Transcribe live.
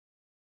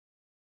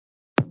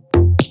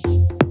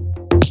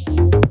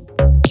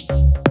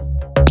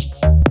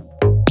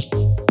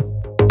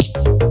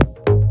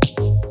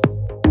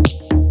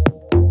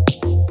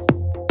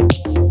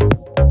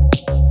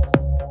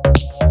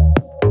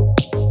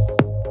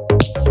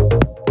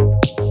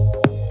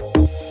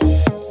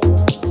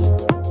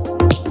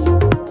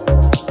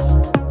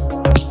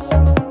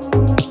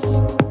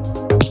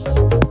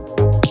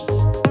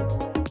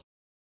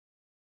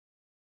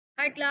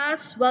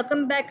class,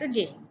 welcome back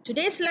again.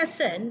 Today's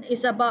lesson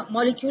is about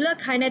molecular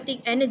kinetic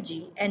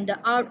energy and the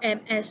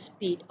RMS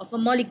speed of a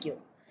molecule.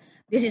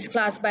 This is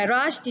class by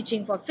Raj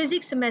teaching for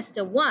Physics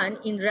Semester 1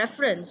 in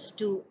reference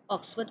to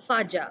Oxford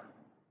FAJAR.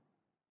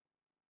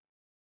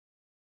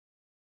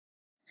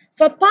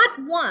 For part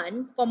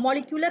 1, for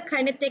molecular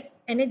kinetic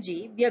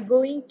energy, we are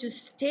going to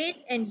state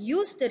and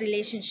use the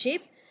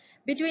relationship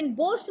between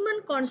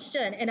Boltzmann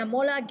constant and a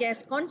molar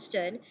gas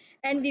constant,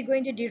 and we're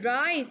going to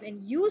derive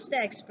and use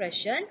the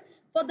expression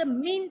for the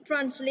mean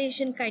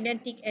translation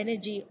kinetic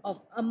energy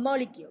of a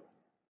molecule.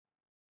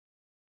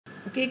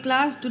 Okay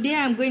class, today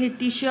I'm going to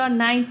teach you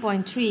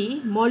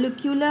 9.3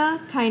 molecular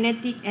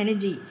kinetic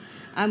energy.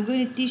 I'm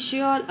going to teach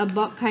you all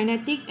about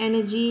kinetic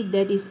energy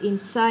that is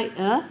inside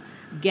a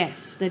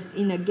gas, that's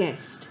in a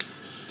gas.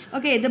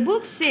 Okay, the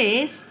book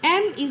says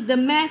M is the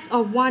mass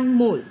of 1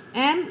 mole.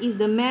 M is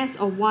the mass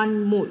of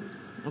 1 mole.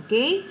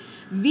 Okay,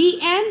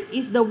 Vm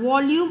is the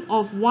volume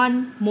of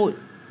 1 mole.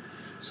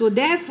 So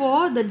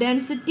therefore the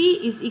density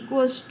is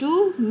equals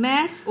to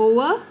mass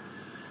over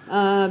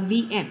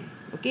Vm.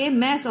 Okay,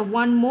 mass of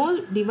 1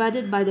 mole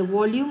divided by the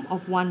volume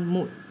of 1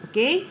 mole.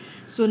 Okay,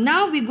 so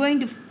now we're going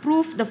to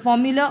prove the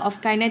formula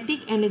of kinetic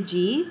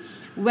energy,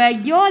 where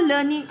your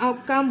learning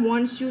outcome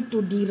wants you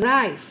to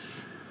derive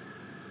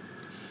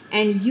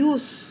and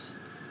use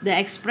the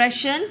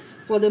expression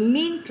for the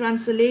mean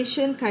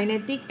translation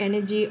kinetic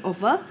energy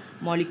of a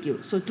molecule.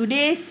 So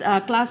today's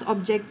class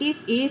objective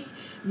is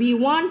we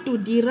want to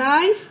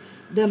derive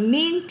the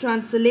mean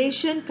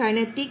translation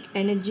kinetic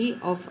energy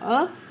of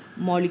a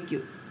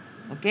molecule.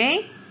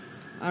 Okay,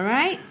 all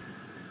right,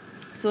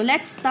 so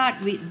let's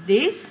start with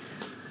this.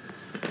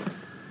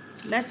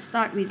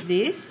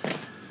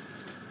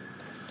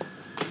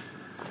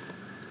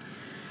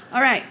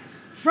 All right,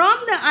 from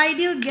the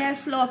ideal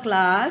gas law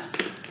class,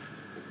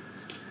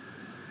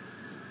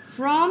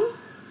 from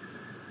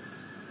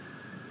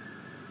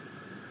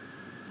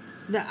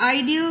the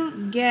ideal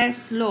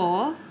gas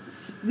law,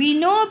 we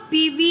know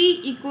PV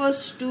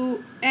equals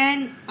to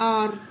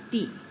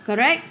nRT,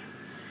 correct?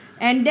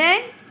 And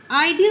then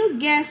ideal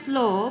gas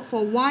law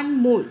for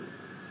 1 mole.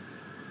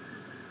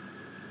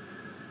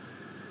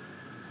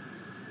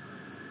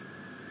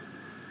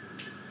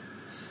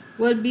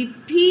 Will be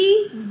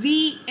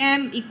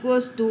PVM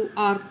equals to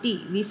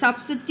RT. We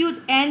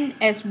substitute N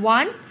as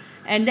 1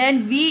 and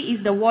then V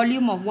is the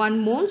volume of 1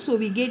 mole. So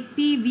we get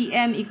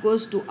PVM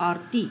equals to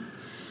RT.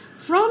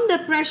 From the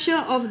pressure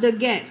of the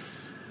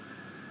gas,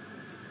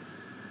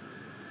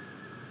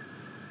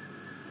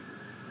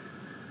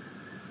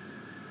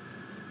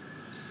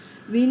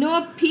 we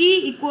know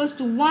P equals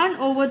to 1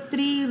 over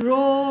 3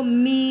 rho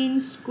mean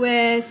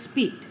square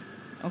speed.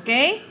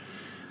 Okay.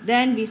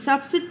 Then we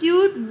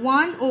substitute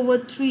 1 over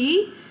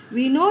 3.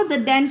 We know the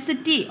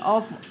density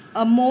of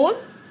a mole.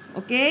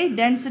 Okay,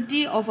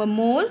 density of a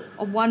mole,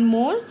 of 1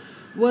 mole,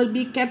 will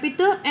be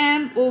capital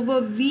M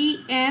over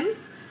Vm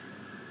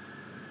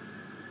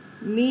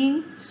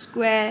mean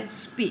square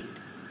speed.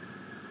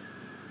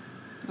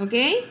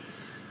 Okay,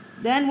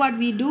 then what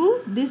we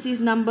do, this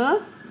is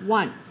number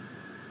 1.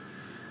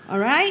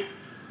 Alright,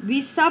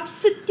 we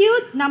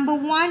substitute number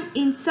 1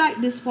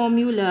 inside this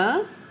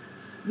formula,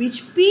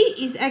 which P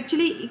is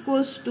actually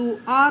equals to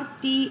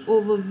RT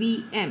over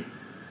Vm.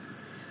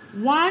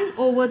 1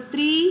 over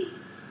 3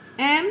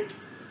 M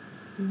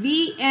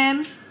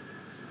Vm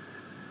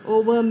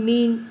over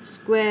mean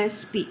square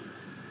speed.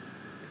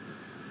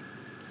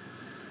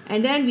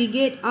 And then we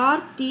get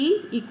RT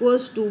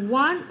equals to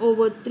 1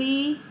 over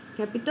 3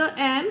 capital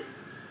M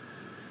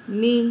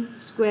mean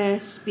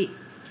square speed,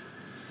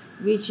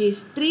 which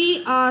is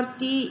 3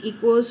 RT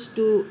equals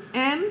to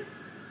M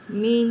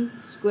mean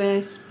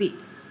square speed.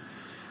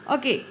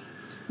 Okay,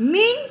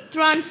 mean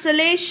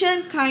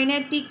translation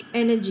kinetic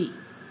energy.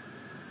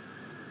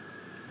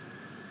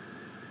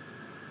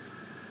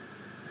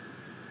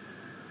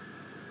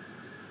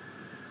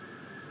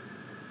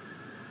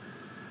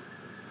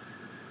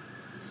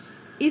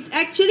 Is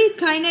actually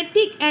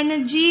kinetic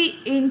energy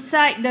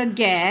inside the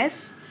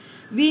gas.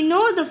 We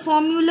know the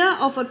formula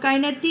of a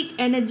kinetic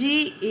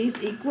energy is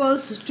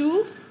equals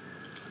to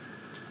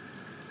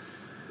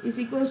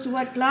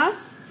what class?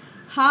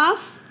 Half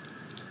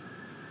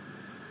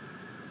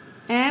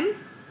m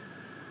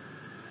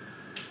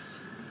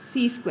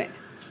c square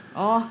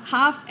or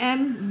half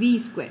m v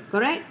square,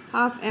 correct?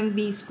 Half m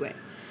v square.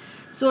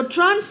 So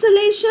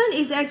translation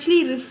is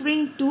actually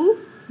referring to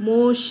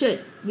motion,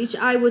 which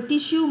I will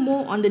teach you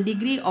more on the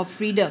degree of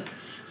freedom.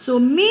 So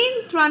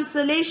mean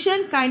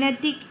translation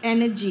kinetic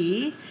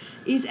energy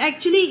is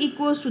actually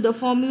equals to the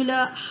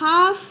formula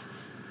half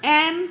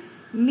m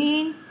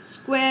mean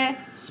square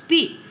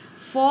speed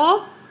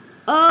for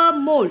a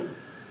mole.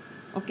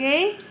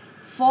 Okay,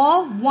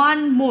 for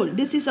 1 mole.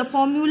 This is a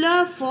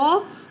formula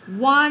for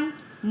 1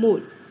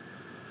 mole.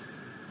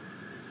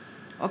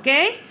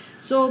 Okay,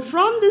 so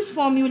from this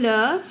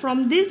formula,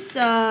 from this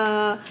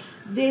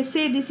they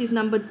say this is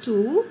number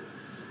 2.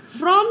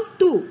 From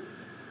 2,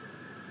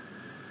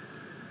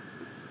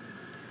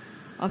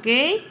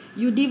 okay,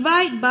 you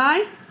divide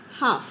by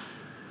half.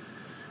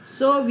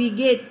 So we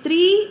get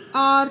 3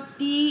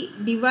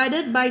 RT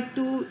divided by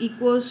 2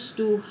 equals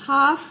to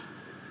half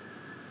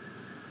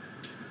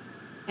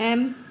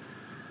m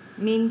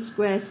mean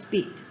square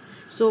speed.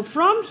 So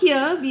from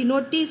here we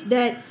notice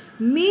that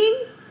mean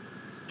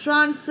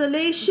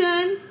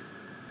translation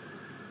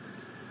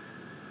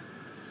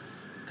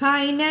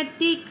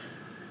kinetic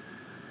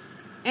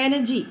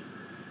energy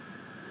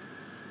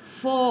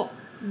for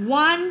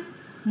 1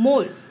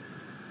 mole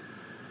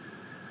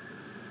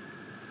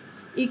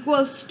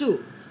equals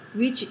to,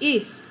 which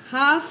is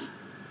half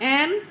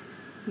m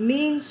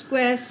mean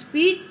square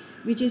speed,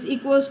 which is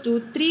equals to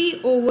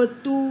 3 over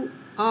 2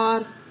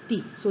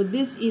 RT. So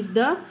this is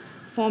the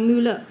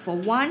formula for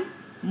 1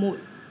 mole.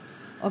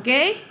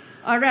 Okay,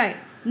 alright.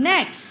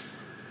 Next,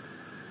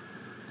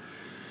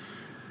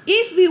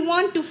 if we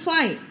want to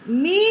find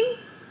mean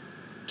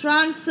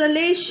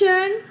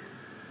translation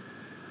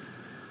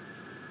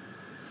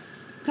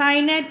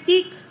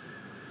kinetic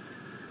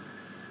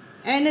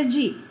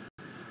energy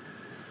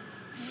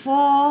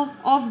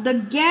of the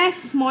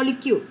gas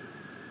molecule,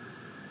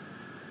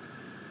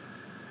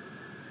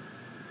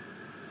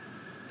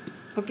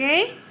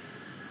 okay,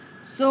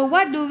 so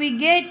what do we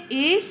get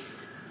is,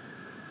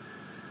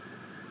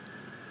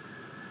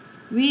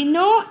 we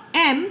know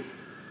m,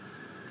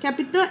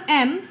 capital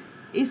M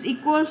is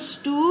equals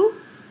to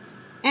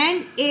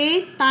Na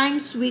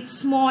times with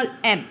small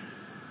m.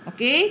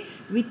 Okay,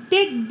 we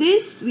take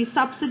this, we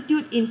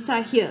substitute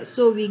inside here,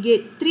 so we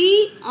get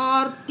 3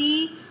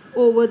 RT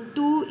over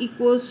 2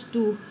 equals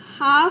to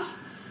half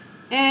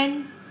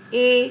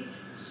Na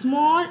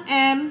small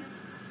m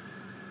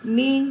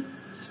mean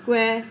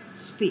square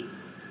speed.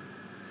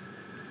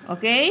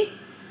 Okay,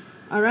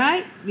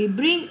 alright, we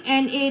bring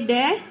Na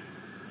there,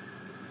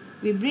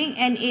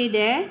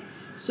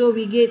 so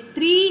we get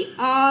 3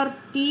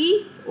 RT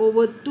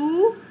over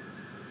 2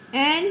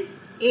 Na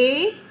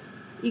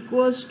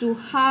equals to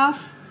half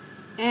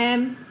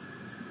m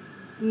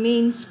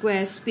mean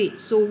square speed.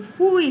 So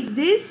who is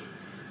this?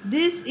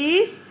 This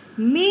is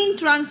mean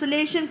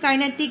translation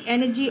kinetic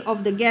energy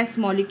of the gas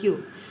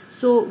molecule.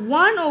 So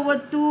 1 over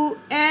 2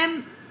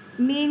 m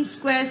mean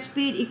square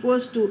speed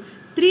equals to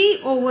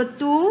 3 over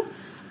 2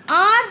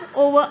 R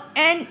over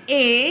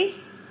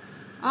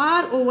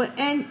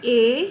Na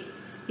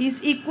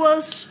is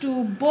equals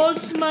to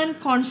Boltzmann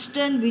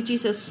constant, which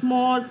is a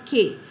small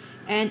k,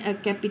 and a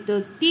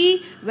capital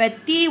T, where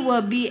T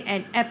will be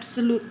an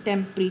absolute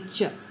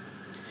temperature.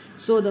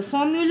 So the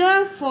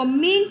formula for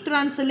mean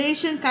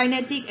translation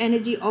kinetic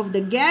energy of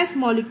the gas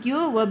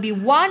molecule will be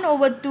 1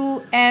 over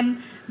 2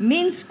 m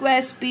mean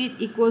square speed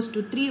equals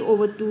to 3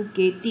 over 2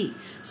 kT.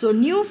 So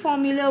new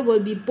formula will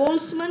be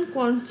Boltzmann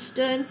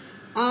constant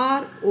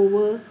R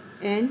over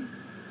Na.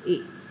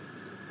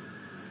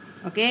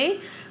 Okay,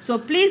 so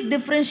please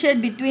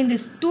differentiate between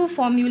these two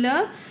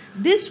formula,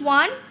 this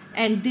one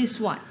and this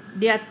one.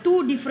 They are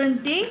two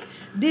different things.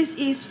 This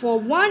is for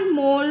 1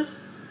 mole,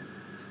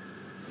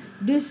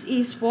 this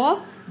is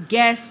for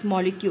gas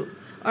molecule.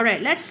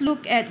 Alright, let's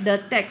look at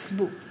the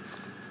textbook.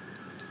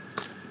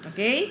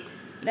 Okay,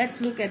 let's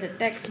look at the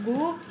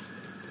textbook.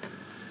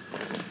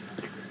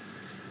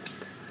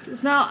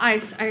 Just now I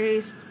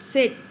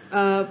said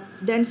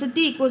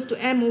density equals to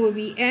m over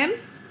Vm.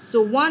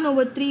 So 1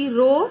 over 3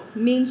 rho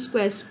mean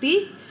square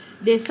speed.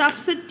 They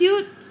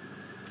substitute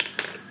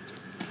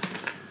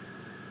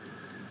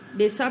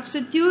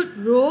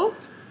rho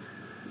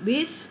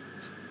with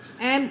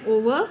m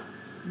over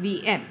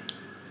Vm.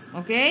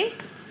 Okay,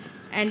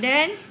 and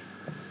then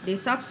they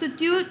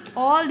substitute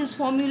all this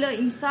formula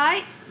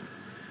inside.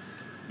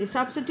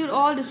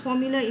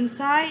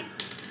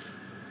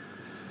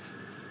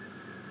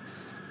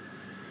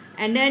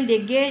 And then they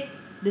get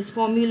this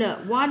formula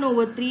 1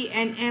 over 3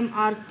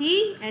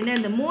 nmRT. And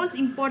then the most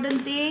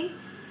important thing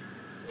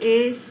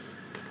is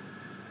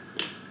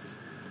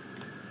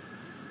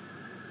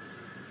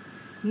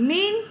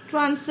mean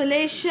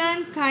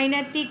translation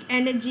kinetic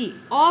energy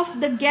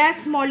of the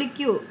gas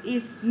molecule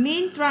is,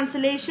 mean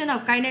translation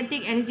of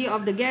kinetic energy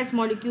of the gas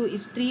molecule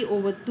is 3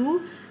 over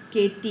 2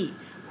 kT.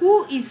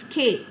 Who is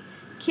K?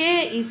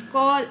 K is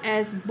called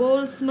as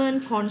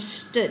Boltzmann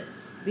constant,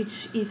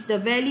 which is the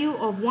value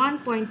of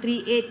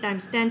 1.38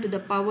 times 10 to the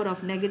power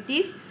of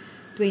negative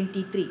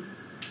 23.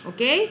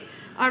 Okay,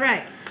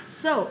 alright,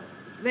 so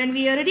when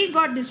we already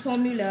got this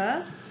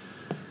formula,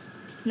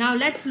 now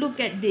let's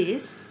look at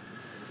this.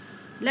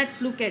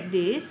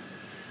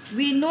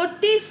 We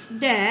notice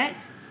that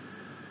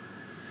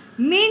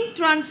mean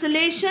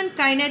translation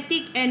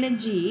kinetic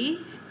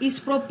energy is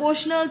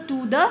proportional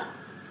to the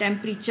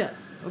temperature.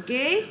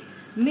 Okay,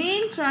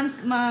 mean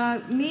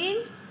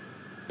translation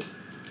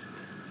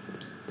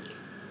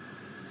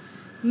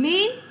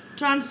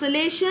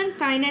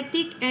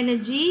kinetic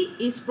energy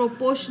is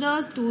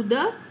proportional to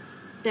the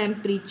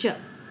temperature.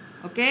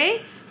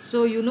 Okay,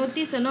 so you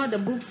notice or not, the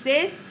book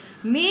says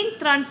mean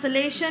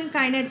translation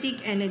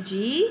kinetic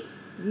energy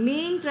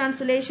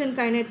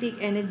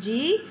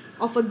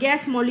of a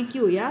gas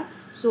molecule, yeah.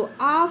 So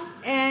half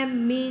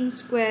m mean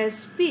square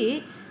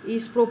speed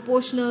is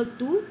proportional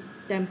to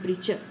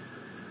temperature.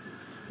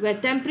 where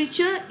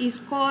temperature is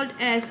called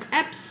as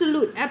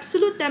absolute.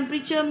 Absolute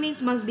temperature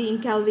means must be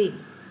in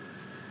Kelvin.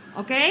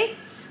 Okay.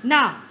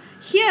 Now,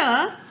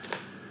 here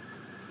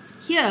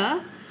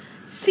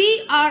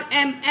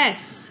CRMS,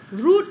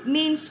 root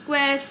mean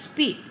square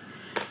speed.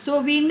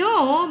 So we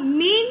know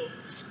mean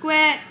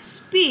square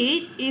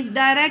speed is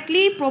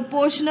directly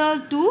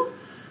proportional to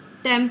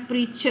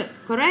temperature,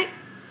 correct?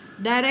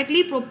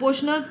 Directly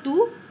proportional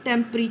to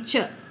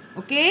temperature.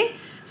 Okay.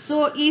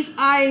 So if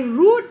I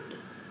root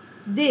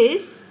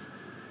this,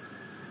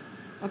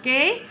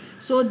 okay,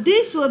 so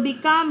this will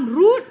become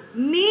root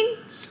mean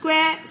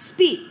square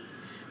speed.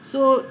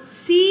 So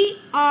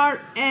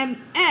CRMS,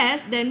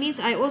 that means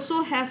I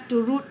also have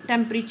to root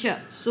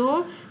temperature.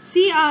 So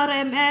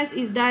CRMS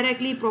is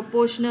directly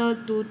proportional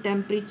to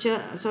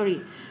temperature,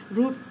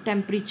 root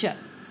temperature.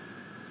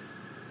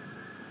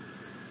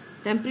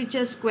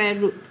 Temperature square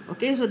root.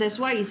 Okay, so that's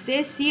why it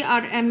says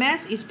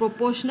CRMS is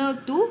proportional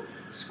to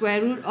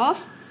square root of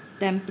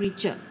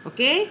temperature.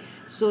 Okay,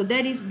 so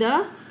that is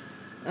the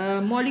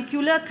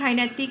molecular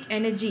kinetic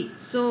energy.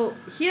 So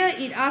here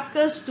it asks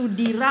us to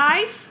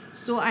derive.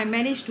 So I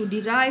managed to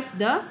derive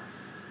the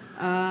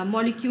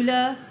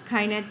molecular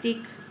kinetic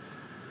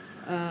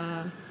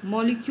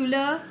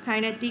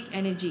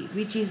energy,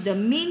 which is the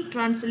mean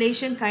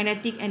translation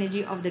kinetic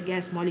energy of the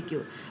gas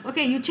molecule.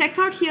 Okay, you check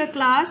out here,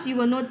 class. You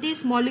will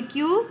notice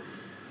molecule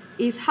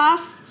is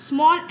half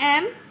small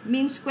m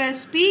mean square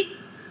speed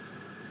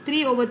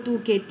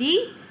 3/2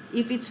 kT.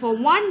 If it's for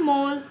 1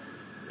 mole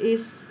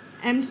is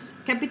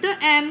capital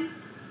M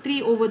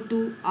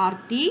 3/2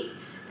 RT,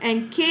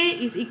 and K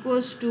is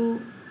equals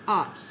to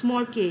R,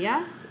 small k,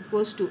 yeah,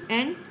 equals to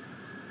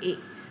NA,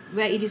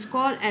 where it is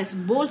called as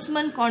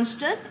Boltzmann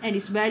constant, and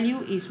its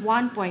value is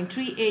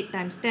 1.38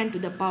 times 10 to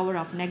the power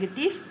of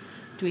negative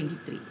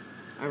 23.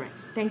 Alright,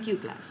 thank you,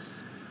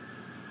 class.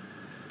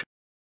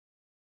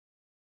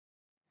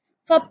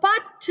 For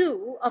part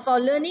 2 of our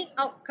learning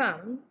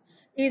outcome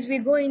is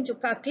we're going to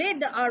calculate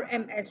the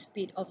RMS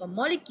speed of a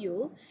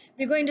molecule.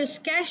 We're going to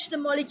sketch the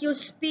molecule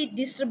speed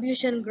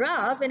distribution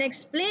graph and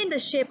explain the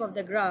shape of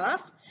the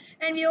graph.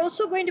 And we're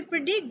also going to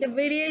predict the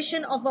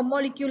variation of a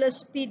molecular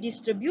speed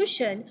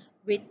distribution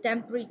with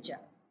temperature.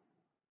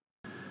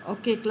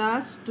 Okay,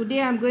 class.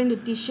 Today I'm going to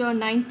teach you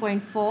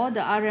 9.4,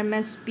 the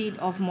RMS speed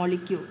of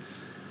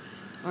molecules.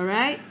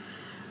 Alright.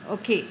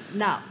 Okay,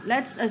 now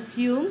let's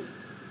assume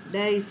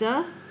there is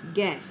a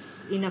gas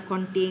in a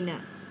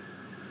container.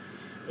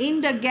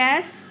 In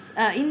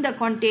the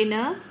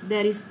container,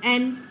 there is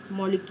N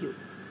molecule.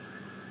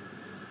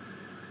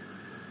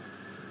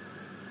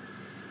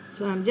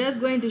 So I'm just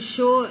going to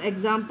show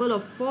example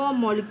of 4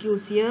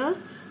 molecules here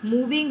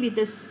moving with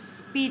the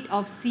speed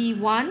of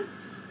C1.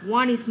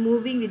 One is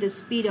moving with the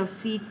speed of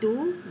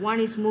C2. One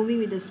is moving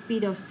with the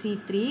speed of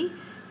C3.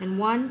 And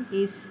one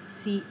is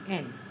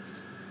Cn.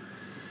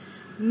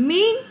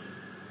 Mean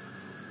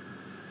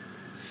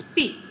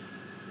speed.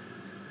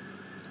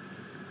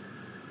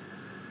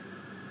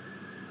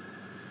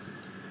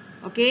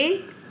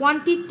 Okay,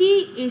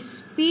 quantity is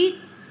speed,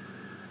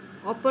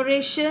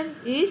 operation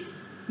is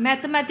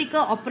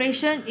mathematical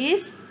operation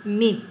is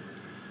mean.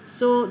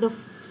 So the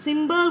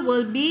symbol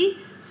will be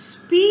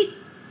speed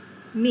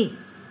mean.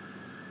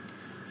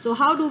 So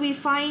how do we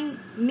find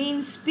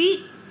mean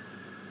speed?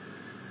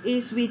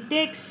 Is we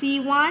take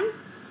C1,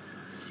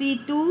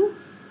 C2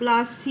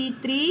 plus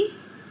C3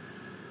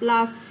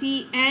 plus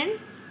Cn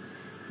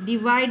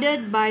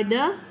divided by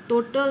the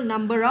total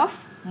number of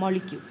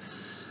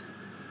molecules.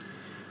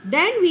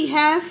 Then we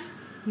have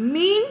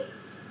mean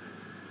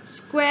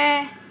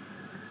square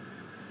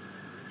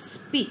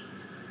speed.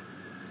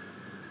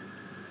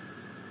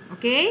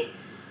 Okay,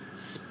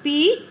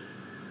 speed,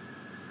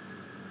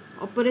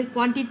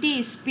 quantity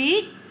is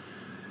speed,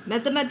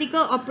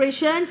 mathematical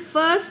operation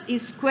first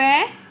is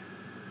square,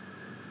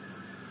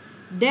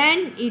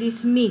 then it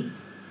is mean.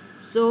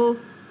 So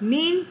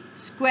mean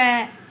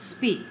square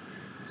speed.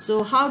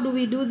 So how do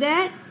we do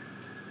that?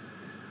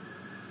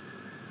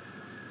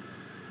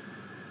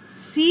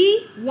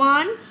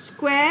 C1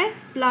 square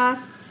plus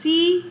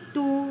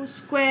C2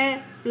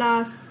 square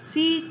plus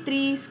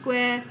C3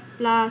 square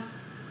plus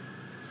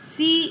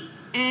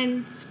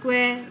Cn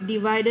square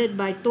divided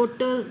by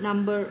total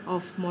number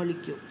of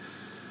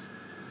molecules.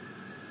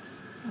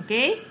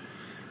 Okay.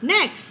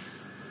 Next,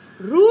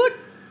 root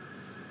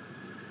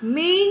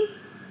mean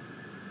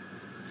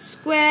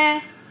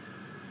square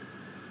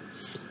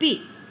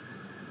speed.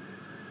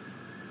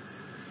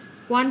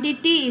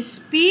 Quantity is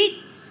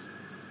speed.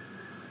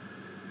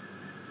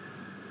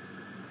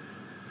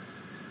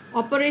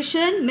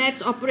 Operation,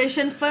 maths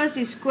operation first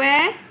is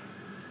square,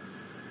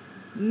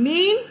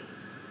 mean,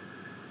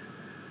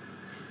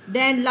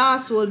 then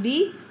last will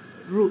be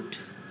root,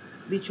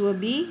 which will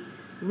be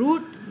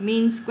root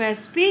mean square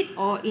speed,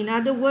 or in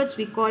other words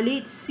we call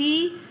it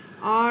CRMS.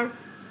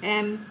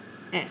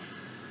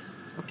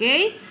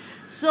 Okay,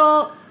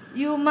 so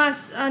you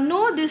must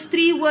know these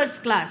 3 words,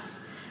 class: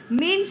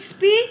 mean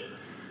speed,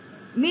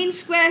 mean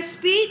square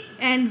speed,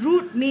 and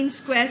root mean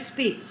square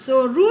speed.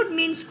 So root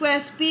mean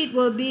square speed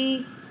will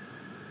be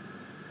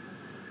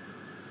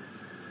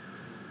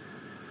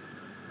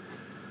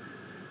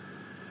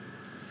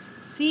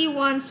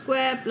C1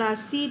 square plus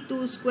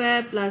C2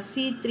 square plus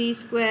C3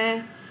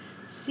 square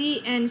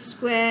Cn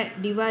square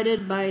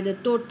divided by the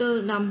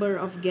total number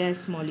of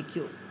gas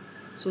molecule.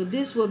 So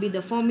this will be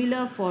the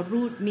formula for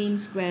root mean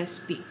square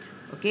speed.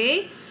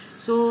 Okay.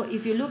 So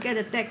if you look at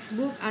the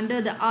textbook,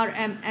 under the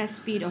RMS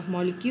speed of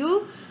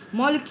molecule,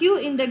 molecule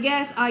in the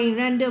gas are in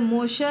random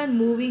motion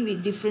moving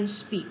with different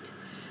speed.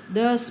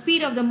 The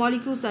speed of the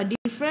molecules are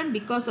different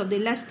because of the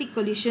elastic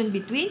collision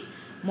between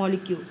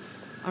molecules.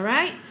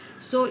 Alright.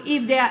 So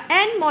if there are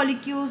n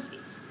molecules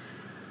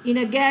in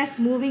a gas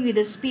moving with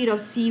the speed of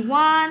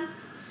C1,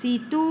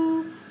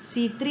 C2,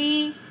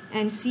 C3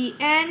 and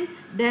Cn,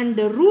 then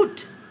the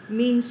root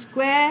mean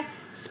square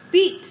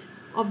speed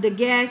of the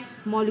gas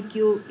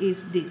molecule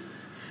is this.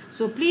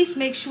 So please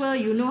make sure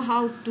you know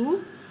how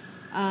to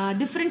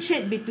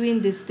differentiate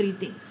between these three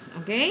things.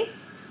 Okay.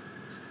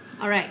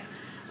 Alright.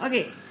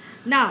 Okay.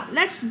 Now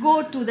let's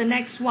go to the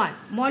next one.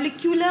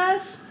 Molecular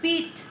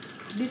speed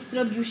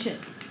distribution.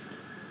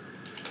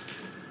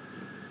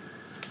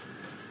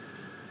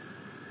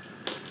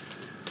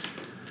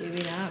 Okay,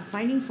 wait, I'm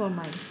finding for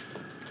mine.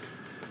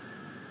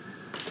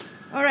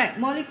 Alright,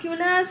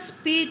 molecular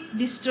speed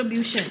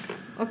distribution.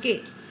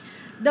 Okay.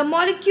 The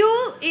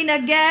molecule in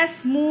a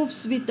gas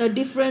moves with a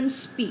different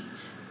speed.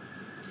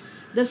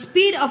 The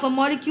speed of a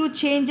molecule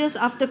changes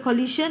after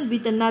collision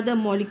with another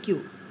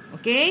molecule.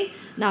 Okay.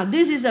 Now,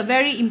 this is a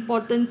very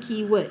important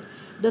keyword.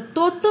 The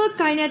total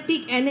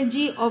kinetic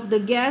energy of the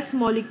gas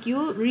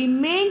molecule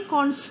remain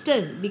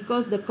constant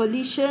because the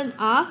collision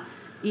are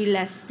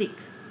elastic.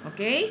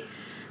 Okay.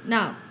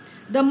 Now,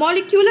 the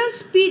molecular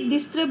speed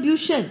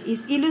distribution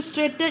is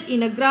illustrated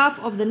in a graph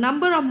of the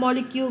number of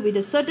molecules with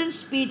a certain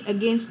speed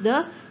against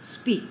the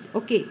speed.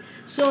 Okay.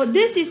 So,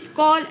 this is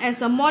called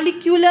as a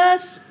molecular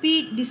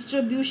speed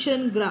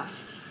distribution graph.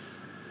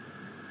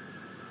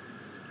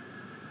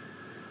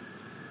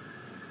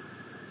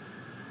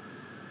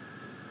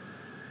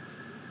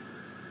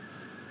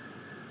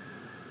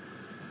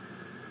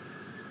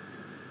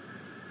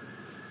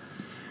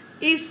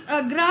 Is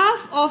a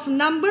graph of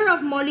number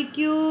of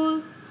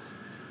molecules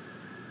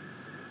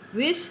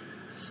with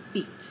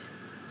speed.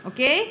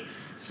 Okay.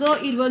 So,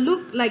 it will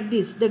look like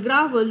this. The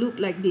graph will look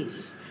like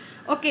this.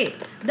 Okay.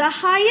 The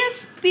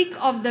highest peak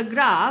of the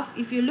graph,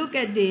 if you look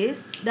at this,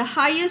 the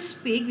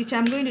highest peak, which I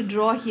am going to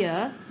draw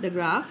here, the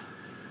graph.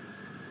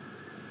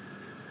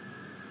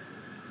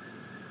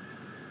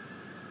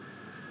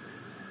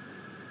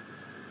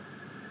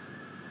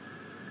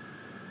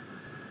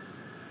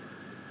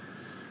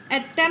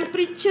 At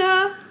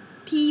temperature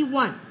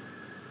T1.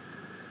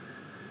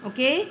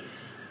 Okay.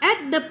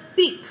 At the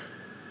peak,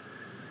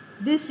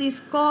 this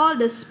is called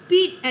the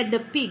speed at the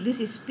peak. This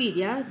is speed,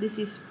 yeah. This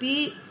is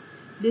speed.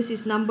 This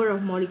is number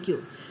of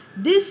molecule.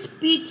 This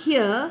speed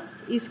here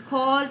is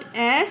called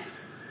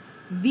as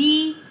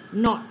V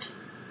naught.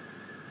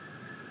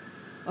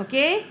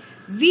 Okay.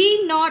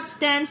 V naught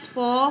stands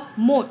for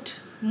mode,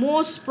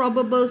 most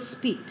probable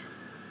speed.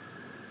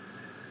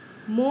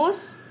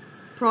 Most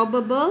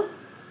probable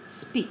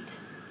speed.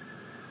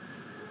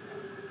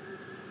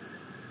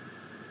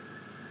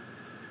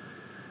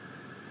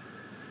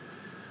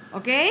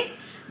 Okay.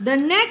 The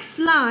next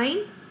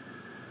line,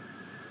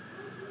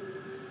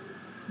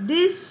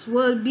 this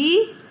will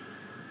be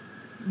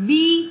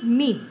V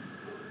mean.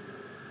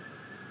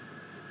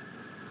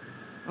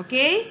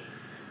 Okay.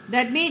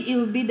 That means it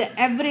will be the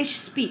average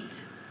speed.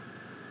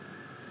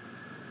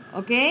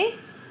 Okay.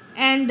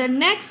 And the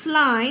next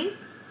line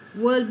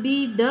will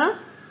be the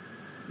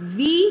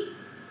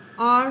VRMS,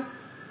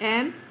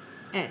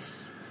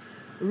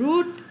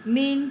 root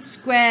mean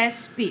square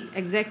speed,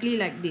 exactly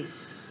like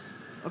this.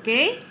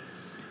 Okay.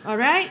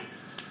 Alright.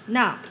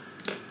 Now,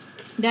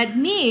 that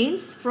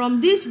means from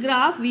this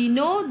graph we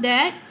know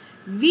that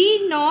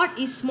V naught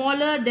is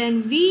smaller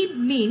than V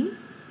mean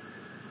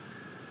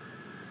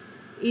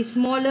is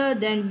smaller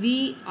than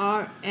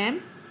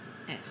VRMS.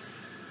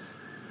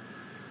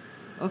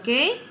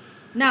 Okay.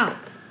 Now,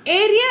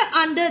 area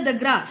under the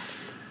graph.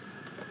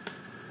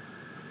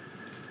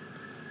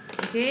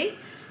 Okay.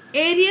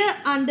 Area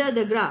under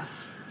the graph.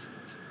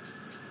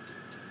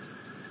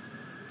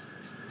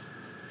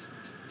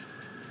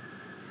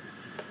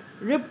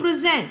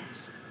 Represent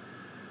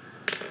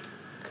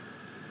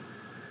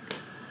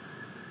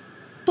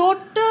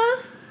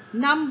total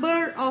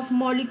number of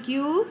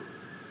molecule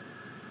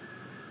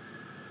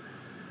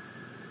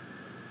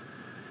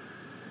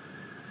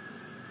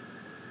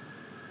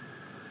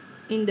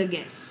in the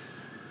gas.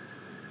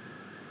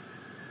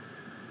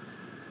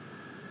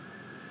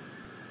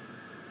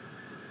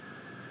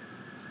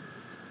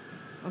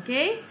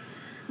 Okay.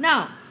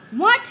 Now,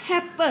 what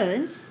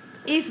happens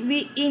if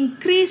we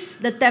increase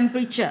the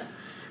temperature?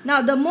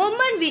 Now, the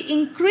moment we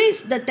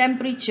increase the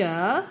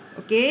temperature,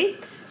 okay,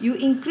 you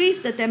increase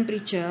the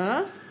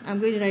temperature, I'm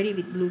going to write it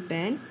with blue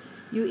pen.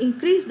 You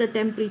increase the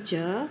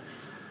temperature,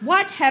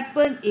 what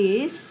happens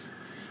is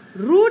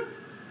root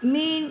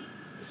mean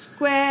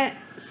square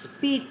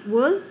speed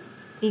will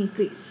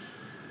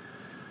increase.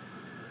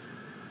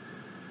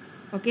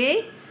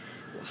 Okay,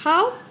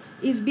 how?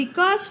 is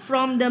because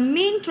from the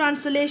mean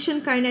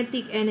translation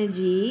kinetic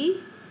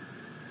energy,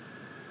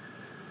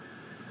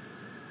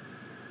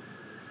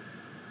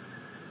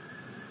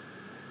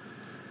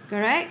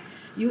 correct,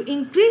 you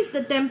increase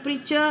the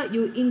temperature,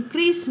 you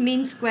increase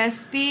mean square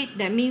speed.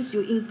 That means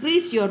you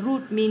increase your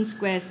root mean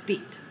square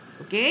speed.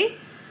 Okay,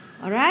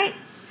 alright.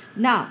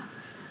 Now,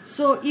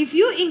 so if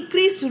you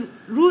increase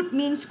root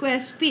mean square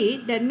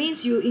speed, that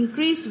means you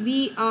increase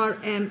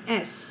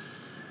VRMS.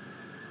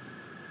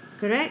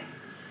 Correct?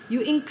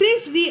 You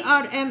increase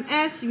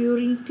VRMS, you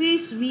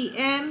increase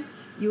VM,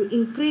 you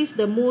increase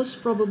the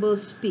most probable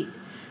speed.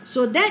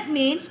 So that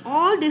means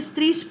all these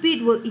three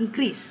speed will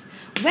increase.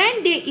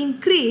 When they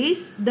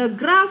increase, the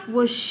graph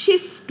will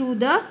shift to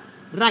the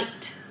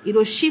right. It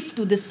will shift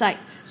to the side.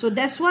 So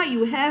that's why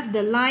you have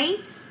the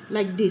line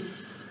like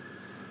this.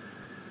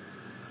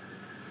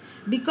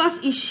 Because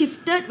it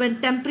shifted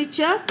when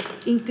temperature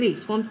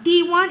increased. From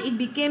T1 it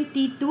became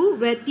T2,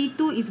 where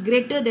T2 is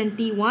greater than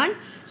T1.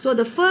 So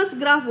the first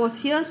graph was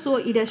here, so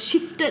it has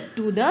shifted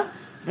to the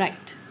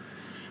right.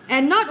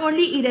 And not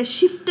only it has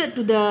shifted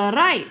to the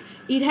right,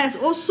 it has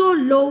also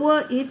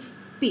lowered its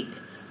peak.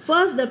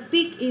 First the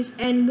peak is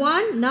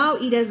N1, now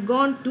it has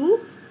gone to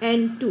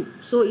N2.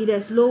 So it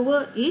has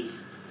lowered its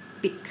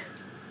peak.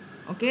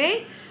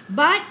 Okay,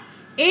 but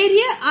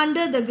area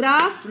under the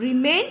graph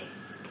remain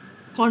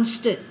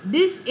constant.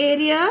 This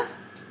area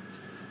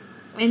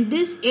and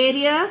this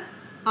area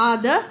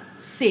are the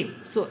same.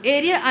 So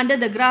area under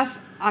the graph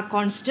are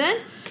constant.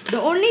 The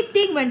only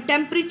thing, when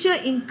temperature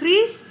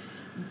increase,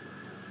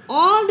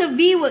 all the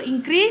V will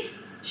increase,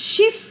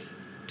 shift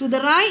to the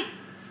right,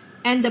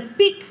 and the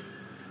peak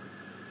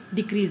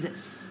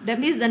decreases. That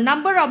means the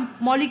number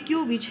of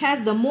molecule which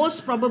has the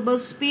most probable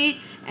speed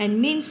and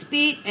mean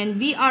speed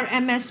and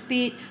VRMS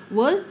speed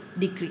will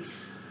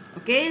decrease.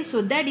 Okay,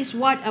 so that is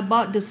what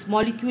about this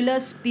molecular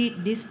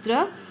speed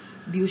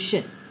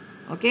distribution.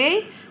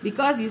 Okay,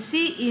 because you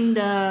see in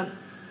the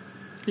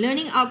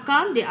learning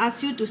outcome, they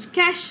ask you to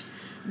sketch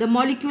the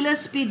molecular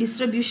speed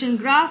distribution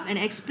graph and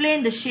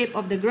explain the shape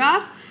of the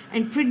graph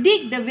and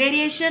predict the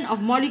variation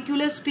of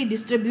molecular speed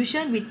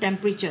distribution with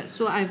temperature.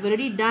 So I've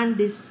already done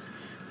this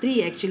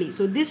 3 actually.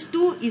 So this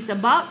 2 is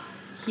about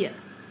here.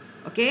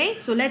 Okay,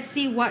 so let's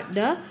see what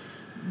the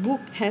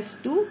book has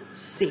to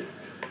say.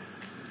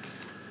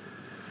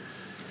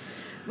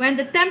 When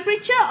the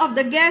temperature of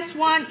the gas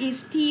 1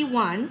 is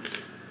T1,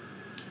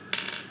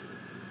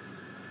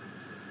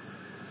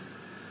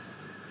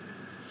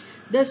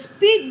 the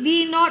speed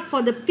V0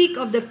 for the peak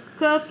of the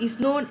curve is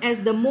known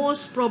as the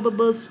most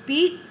probable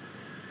speed.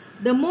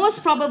 The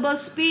most probable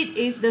speed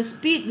is the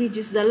speed which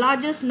is the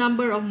largest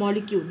number of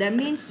molecule. That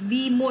means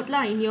V mode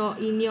lah. In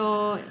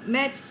your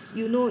maths,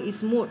 you know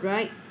is mode,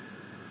 right?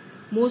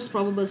 Most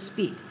probable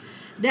speed.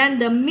 Then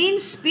the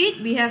mean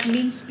speed, we have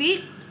mean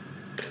speed.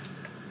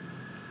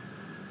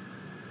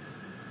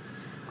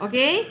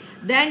 Okay,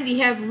 then we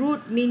have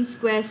root mean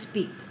square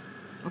speed.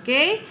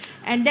 Okay,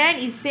 and then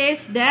it says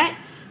that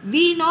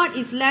V0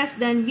 is less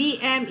than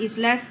Vm is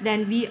less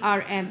than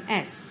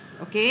Vrms.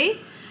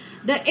 Okay,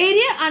 the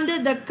area under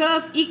the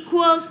curve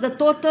equals the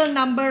total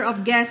number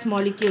of gas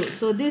molecules.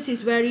 So this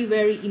is very,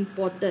 very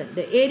important.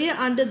 The area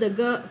under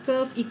the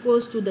curve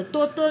equals to the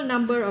total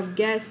number of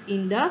gas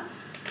in the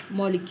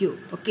molecule.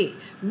 Okay,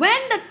 when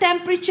the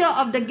temperature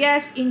of the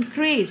gas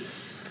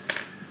increase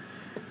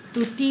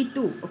to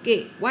T2,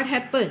 okay, what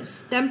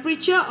happens?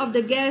 Temperature of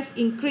the gas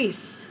increase,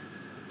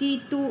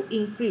 T2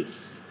 increase.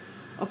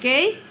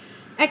 Okay,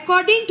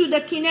 according to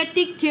the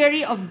kinetic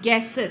theory of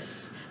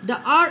gases, the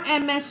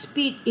RMS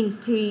speed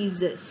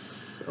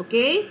increases.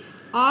 Okay,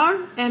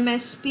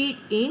 RMS speed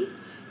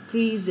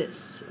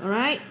increases.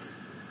 Alright,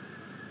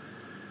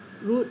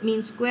 root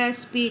mean square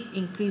speed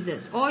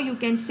increases, or you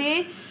can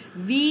say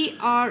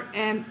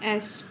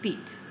VRMS speed.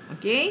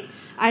 Okay,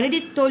 I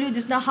already told you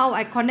just now how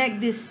I connect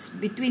this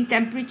between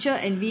temperature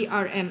and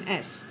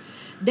VRMS.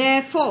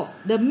 Therefore,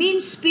 the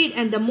mean speed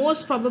and the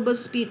most probable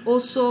speed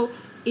also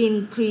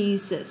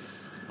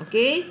increases.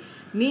 Okay,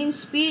 mean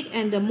speed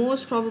and the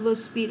most probable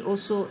speed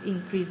also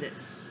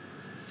increases.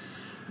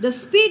 The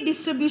speed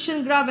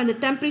distribution graph and the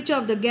temperature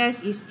of the gas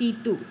is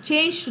T2.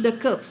 Change to the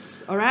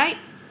curves. Alright,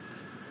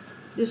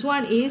 this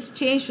one is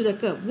change to the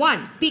curve.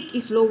 1, peak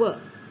is lower.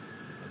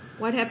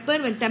 What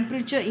happened when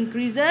temperature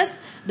increases?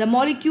 The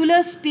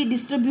molecular speed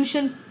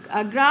distribution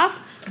graph,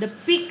 the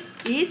peak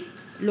is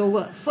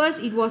lower.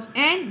 First it was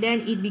N,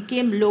 then it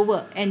became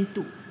lower,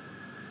 N2.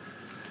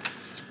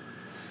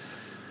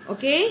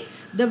 Okay,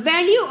 the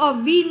value of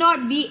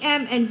V0,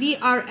 Vm and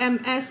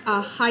Vrms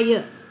are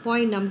higher.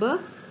 Point number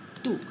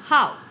 2.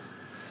 How?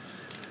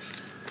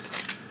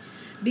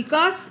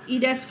 Because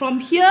it has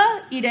from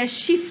here, it has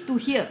shift to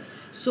here.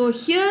 So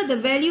here the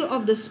value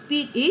of the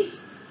speed is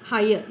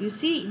higher. You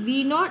see,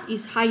 V0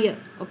 is higher.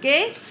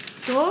 Okay,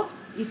 so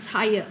it's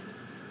higher.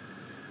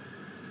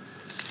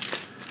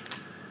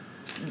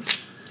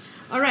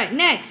 Alright,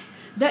 next,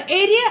 the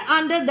area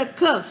under the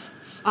curve.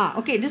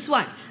 Okay, this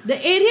one. The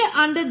area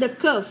under the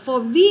curve for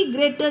V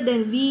greater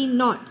than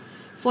V0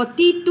 for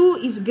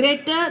T2 is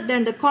greater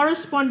than the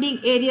corresponding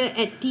area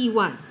at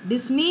T1.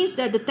 This means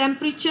that the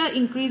temperature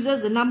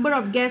increases, the number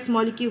of gas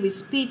molecule with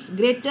speeds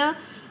greater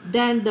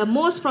than the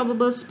most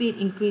probable speed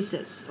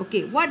increases.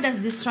 Okay, what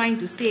does this trying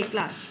to say,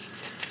 class?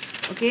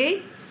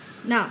 Okay,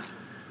 now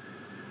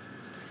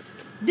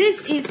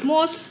this is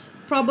most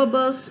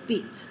probable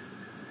speed.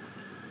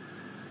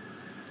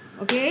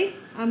 Okay,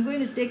 I'm going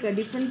to take a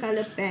different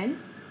color pen,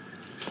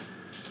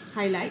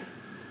 highlight.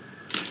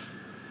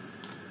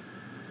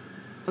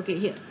 Okay,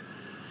 here.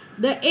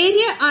 The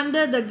area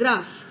under the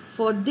graph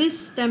for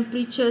this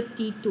temperature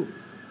T2.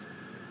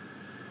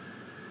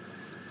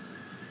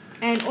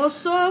 And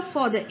also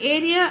for the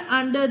area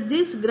under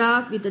this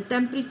graph with the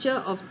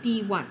temperature of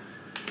T1.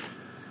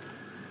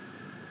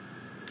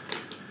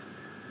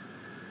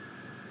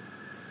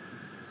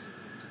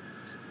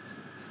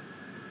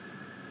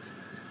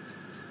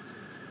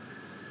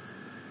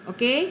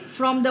 Okay,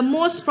 from the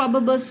most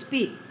probable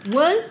speed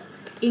will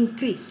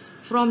increase.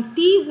 From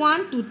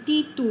T1 to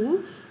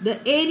T2,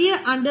 the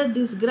area under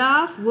this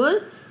graph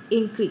will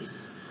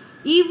increase.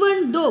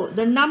 Even though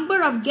the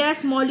number of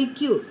gas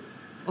molecule,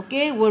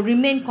 okay, will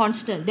remain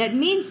constant. That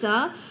means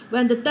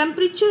when the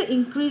temperature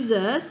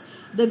increases,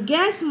 the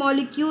gas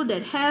molecule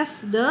that have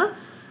the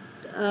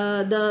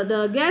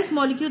gas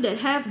molecule that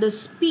have the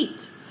speed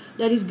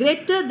that is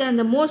greater than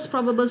the most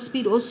probable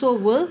speed also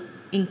will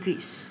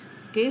increase.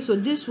 Okay, so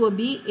this will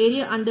be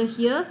area under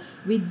here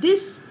with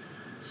this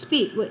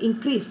speed will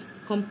increase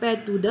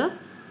compared to the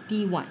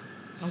T1.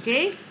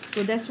 Okay,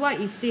 so that's why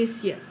it says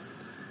here.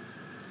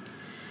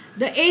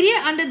 The area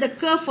under the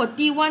curve for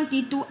T1,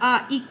 T2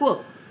 are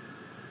equal.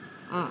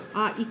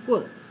 Are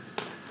equal.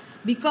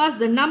 Because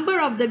the number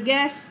of the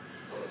gas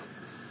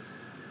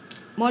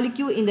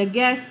molecule in the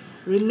gas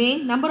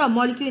remain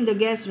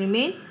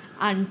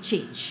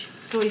unchanged.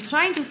 So it's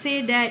trying to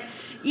say that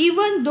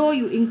even though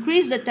you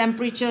increase the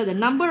temperature, the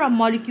number of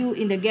molecule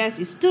in the gas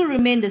is still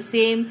remain the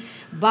same,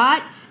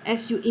 but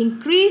as you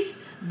increase,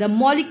 the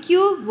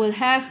molecule will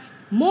have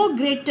more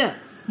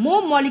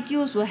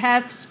molecules will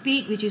have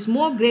speed which is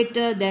more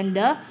greater than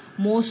the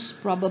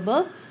most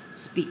probable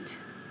speed.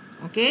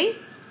 Okay,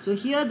 so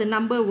here the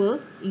number will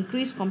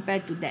increase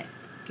compared to that.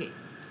 Okay,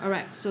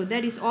 alright, so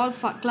that is all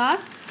for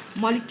class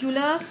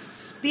molecular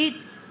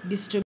speed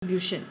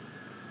distribution.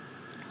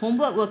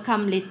 Homework will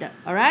come later.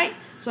 Alright,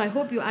 so I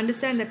hope you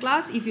understand the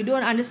class. If you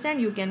don't understand,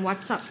 you can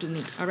WhatsApp to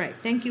me. Alright,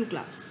 thank you,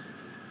 class.